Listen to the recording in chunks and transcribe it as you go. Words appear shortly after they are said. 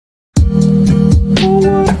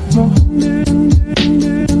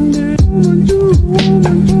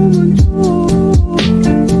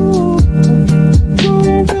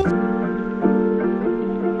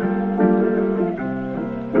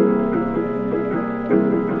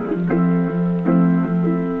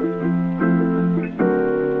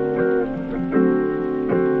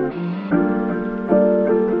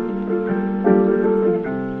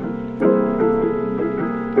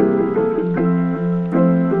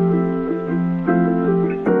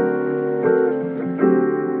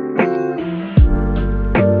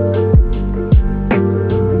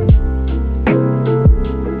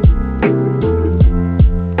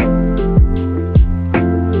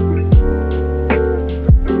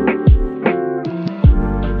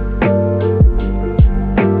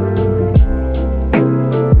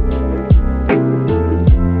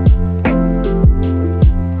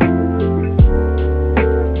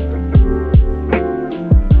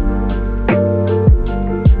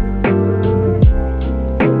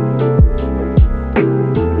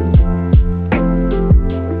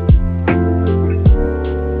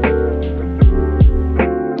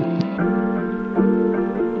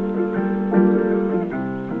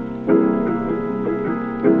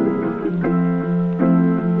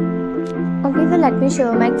me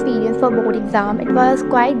share my experience for board exam. It was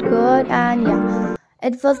quite good, and yeah,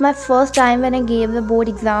 it was my first time when I gave the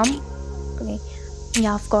board exam. Okay,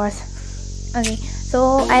 yeah, of course. Okay, so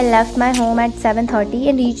I left my home at 7:30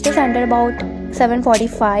 and reached the center about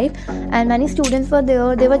 7:45, and many students were there.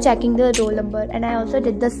 They were checking the roll number, and I also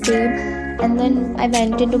did the same. And then I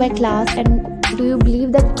went into my class, and do you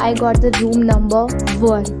believe that I got the room number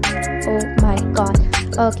 1? Oh my god.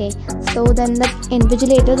 Okay, so then the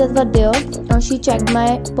invigilators that were there, she checked my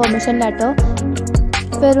permission letter.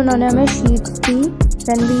 फिर उन्होंने हमें sheets the.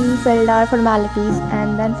 Then we filled our formalities,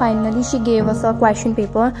 and then finally she gave us a question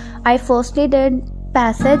paper. I firstly did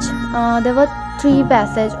passage. There were 3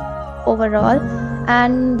 passages overall,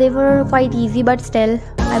 and they were quite easy, but still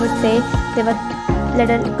I would say they were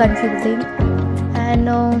little confusing. And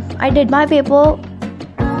I did my paper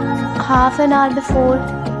half an hour before,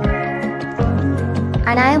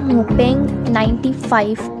 and I am hoping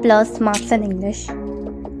 95 plus marks in English.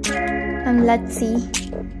 Let's see.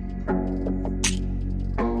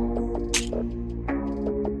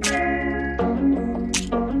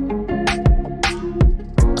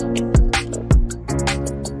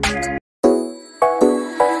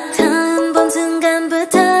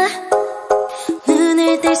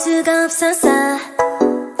 수가 없어서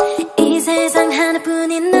이 세상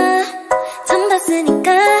하나뿐인 너 처음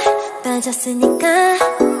봤으니까 빠졌으니까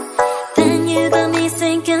Then you got me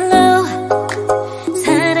thinking low